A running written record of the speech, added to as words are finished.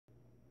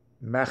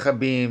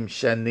Maccabim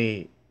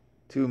Sheni,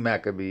 2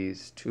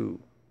 Maccabees 2.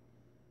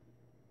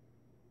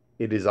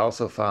 It is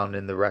also found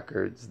in the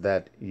records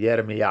that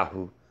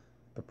Yirmiyahu,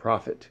 the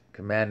prophet,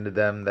 commanded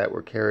them that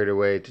were carried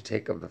away to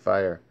take up the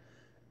fire,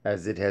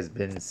 as it has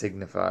been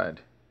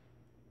signified.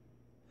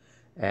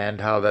 And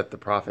how that the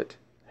prophet,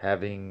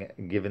 having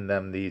given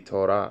them the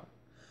Torah,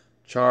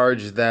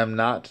 charged them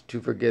not to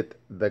forget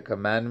the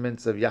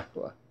commandments of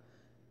Yahweh,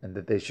 and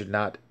that they should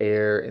not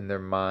err in their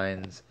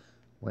minds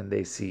when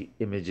they see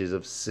images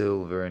of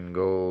silver and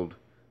gold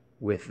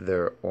with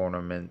their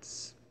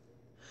ornaments.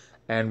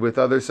 And with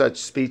other such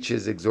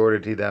speeches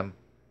exhorted he them,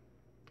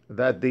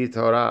 that the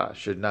Torah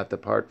should not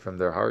depart from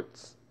their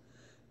hearts.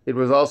 It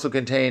was also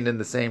contained in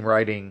the same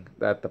writing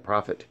that the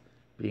prophet,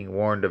 being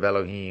warned of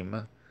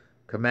Elohim,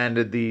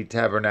 commanded the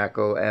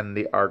tabernacle and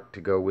the ark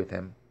to go with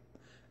him,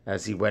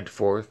 as he went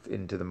forth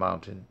into the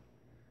mountain,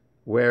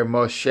 where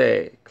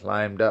Moshe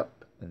climbed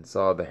up and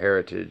saw the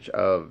heritage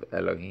of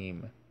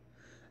Elohim.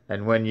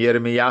 And when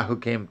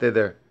Yirmiyahu came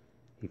thither,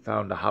 he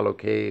found a hollow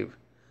cave,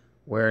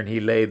 wherein he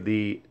laid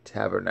the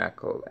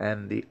tabernacle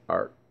and the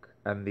ark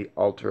and the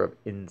altar of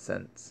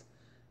incense,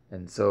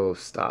 and so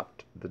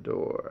stopped the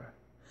door.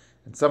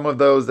 And some of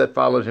those that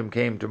followed him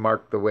came to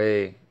mark the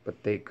way,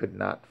 but they could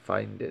not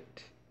find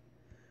it.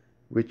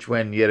 Which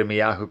when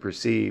Yirmiyahu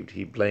perceived,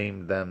 he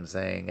blamed them,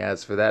 saying,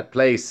 As for that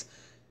place,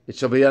 it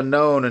shall be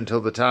unknown until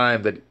the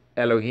time that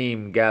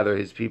Elohim gather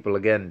his people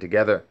again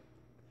together,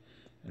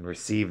 and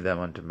receive them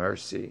unto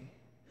mercy.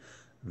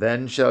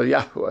 Then shall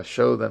Yahweh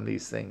show them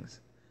these things,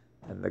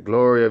 and the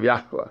glory of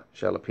Yahweh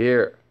shall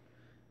appear,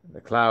 and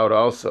the cloud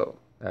also,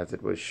 as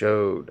it was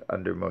showed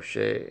under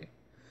Moshe,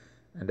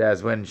 and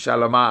as when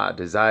Shalamah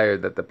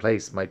desired that the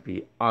place might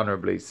be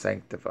honorably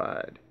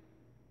sanctified.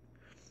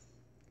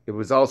 It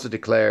was also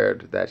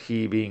declared that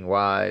he, being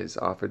wise,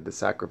 offered the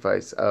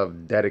sacrifice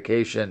of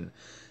dedication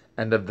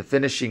and of the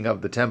finishing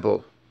of the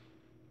temple.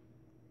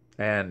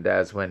 And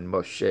as when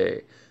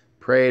Moshe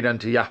prayed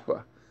unto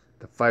Yahweh,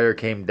 the fire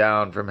came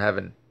down from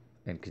heaven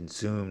and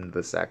consumed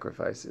the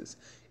sacrifices.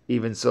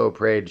 Even so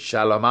prayed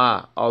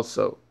Shalamah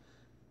also,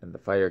 and the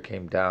fire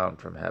came down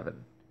from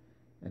heaven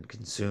and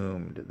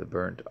consumed the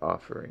burnt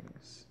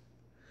offerings.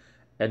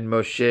 And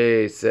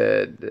Moshe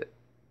said,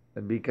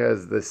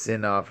 Because the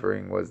sin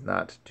offering was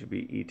not to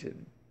be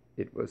eaten,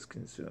 it was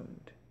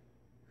consumed.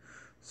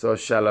 So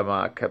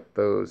Shalamah kept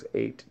those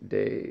 8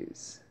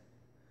 days.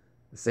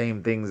 The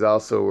same things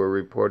also were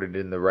reported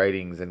in the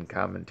writings and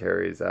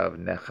commentaries of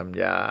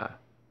Nehemiah,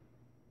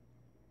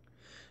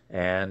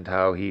 and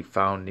how he,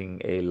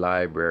 founding a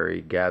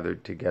library,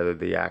 gathered together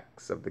the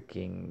acts of the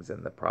kings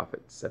and the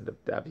prophets and of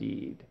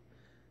David,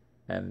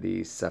 and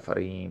the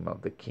Sepharim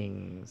of the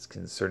kings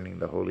concerning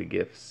the holy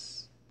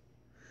gifts.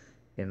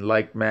 In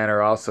like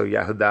manner also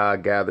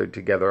Yehudah gathered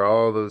together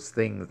all those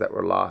things that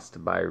were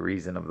lost by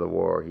reason of the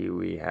war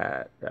we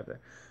had,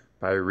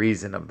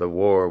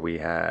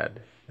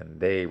 and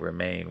they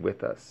remain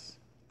with us.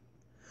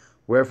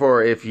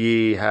 Wherefore, if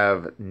ye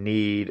have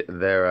need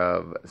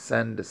thereof,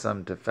 send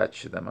some to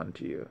fetch them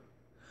unto you.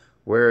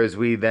 Whereas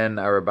we then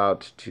are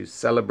about to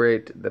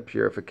celebrate the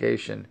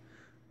purification,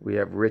 we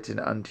have written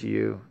unto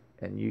you,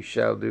 and you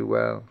shall do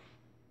well,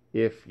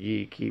 if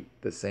ye keep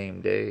the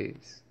same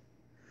days.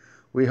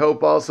 We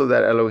hope also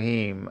that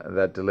Elohim,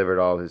 that delivered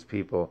all his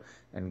people,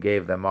 and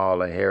gave them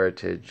all a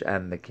heritage,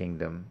 and the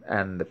kingdom,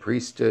 and the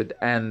priesthood,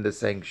 and the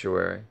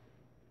sanctuary,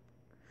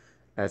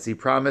 as he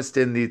promised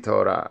in the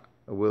Torah,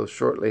 will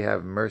shortly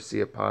have mercy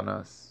upon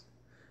us,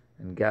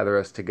 and gather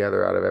us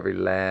together out of every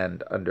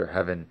land under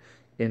heaven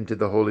into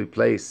the holy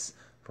place,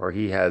 for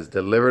he has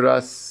delivered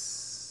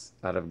us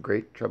out of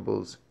great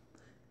troubles,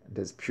 and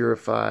has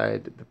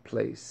purified the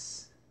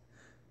place.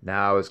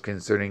 Now as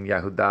concerning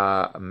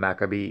Yehudah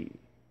Maccabee,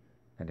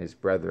 and his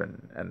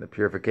brethren, and the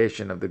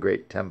purification of the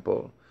great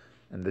temple,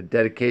 and the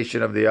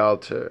dedication of the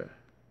altar,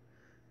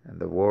 and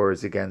the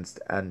wars against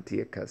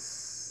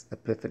Antiochus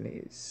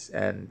Epiphanes,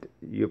 and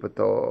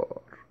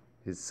Eupator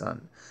his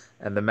son,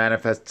 and the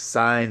manifest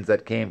signs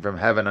that came from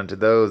heaven unto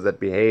those that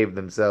behaved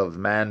themselves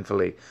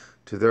manfully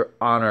to their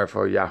honor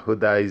for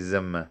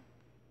Yahudaism,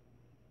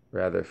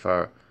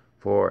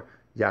 for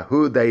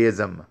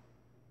Yahudaism,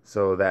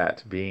 so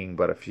that, being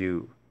but a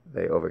few,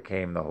 they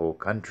overcame the whole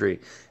country,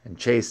 and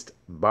chased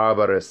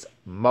barbarous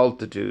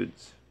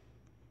multitudes,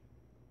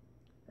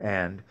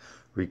 and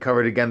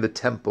recovered again the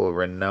temple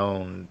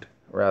renowned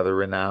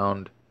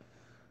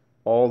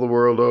all the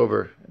world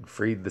over, and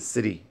freed the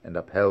city, and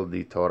upheld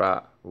the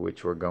Torah,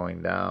 which were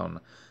going down,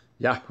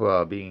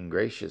 Yahweh being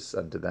gracious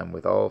unto them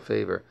with all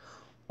favor.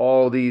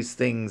 All these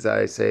things,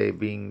 I say,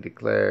 being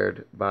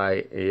declared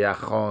by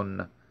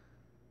Yachon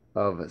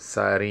of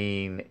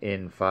Sarin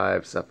in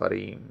 5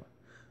 Sepharim,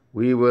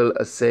 we will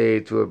essay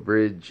to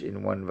abridge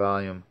in 1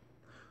 volume,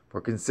 for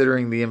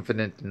considering the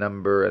infinite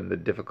number and the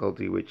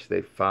difficulty which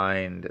they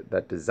find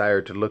that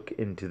desire to look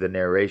into the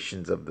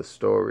narrations of the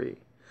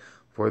story,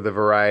 for the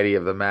variety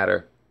of the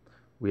matter,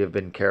 we have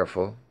been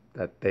careful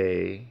that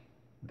they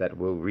that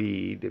will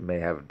read may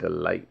have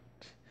delight,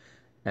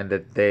 and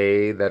that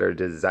they that are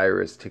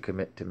desirous to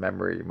commit to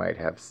memory might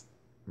have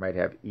might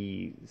have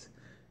ease,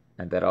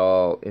 and that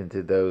all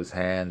into those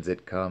hands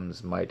it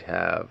comes might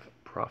have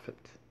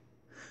profit.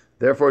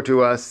 Therefore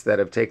to us that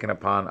have taken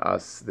upon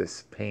us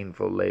this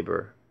painful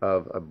labor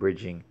of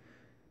abridging,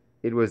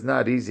 it was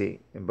not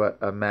easy, but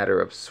a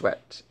matter of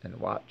sweat and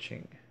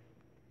watching.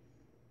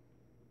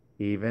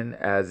 Even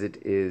as it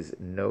is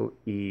no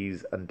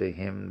ease unto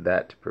him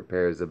that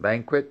prepares a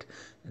banquet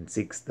and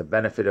seeks the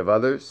benefit of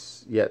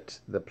others, yet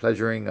the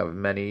pleasuring of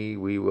many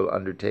we will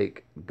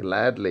undertake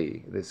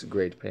gladly this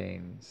great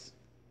pains,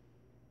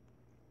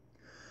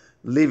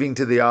 leaving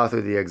to the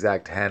author the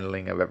exact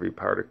handling of every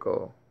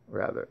particular,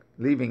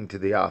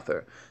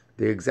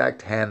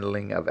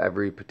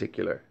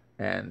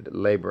 and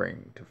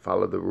laboring to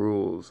follow the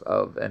rules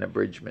of an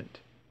abridgment.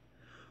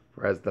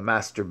 For as the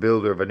master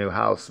builder of a new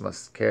house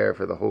must care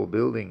for the whole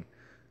building,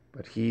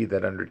 but he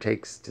that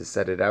undertakes to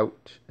set it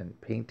out and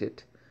paint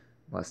it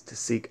must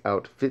seek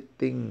out fit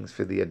things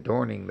for the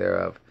adorning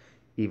thereof,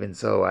 even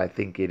so I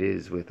think it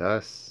is with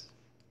us.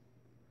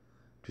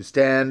 To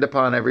stand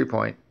upon every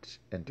point,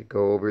 and to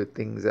go over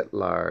things at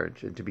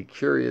large, and to be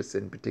curious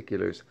in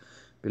particulars,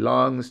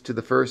 belongs to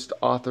the first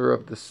author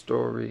of the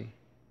story.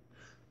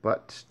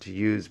 But to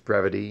use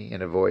brevity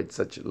and avoid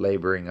such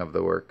laboring of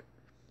the work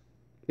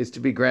is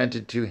to be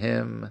granted to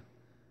him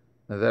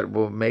that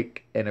will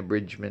make an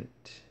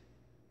abridgment.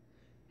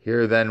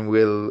 Here then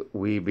will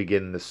we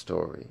begin the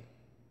story,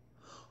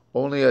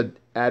 only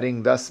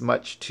adding thus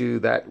much to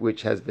that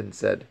which has been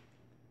said,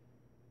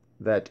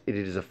 that it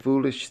is a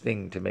foolish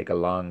thing to make a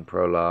long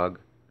prologue,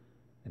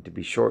 and to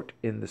be short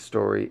in the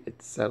story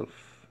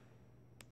itself.